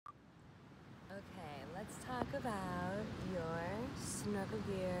about your snorkel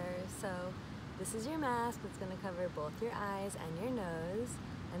gear. So this is your mask that's going to cover both your eyes and your nose,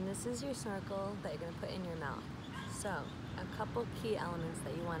 and this is your snorkel that you're going to put in your mouth. So a couple key elements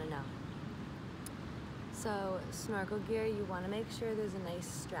that you want to know. So snorkel gear, you want to make sure there's a nice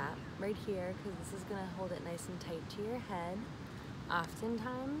strap right here because this is going to hold it nice and tight to your head.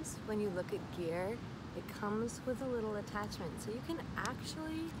 Oftentimes when you look at gear, it comes with a little attachment, so you can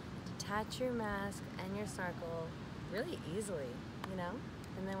actually detach your mask and your snorkel really easily, you know?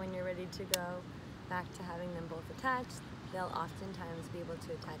 And then when you're ready to go back to having them both attached, they'll oftentimes be able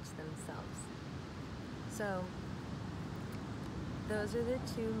to attach themselves. So those are the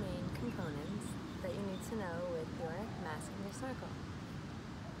two main components that you need to know with your mask and your snorkel.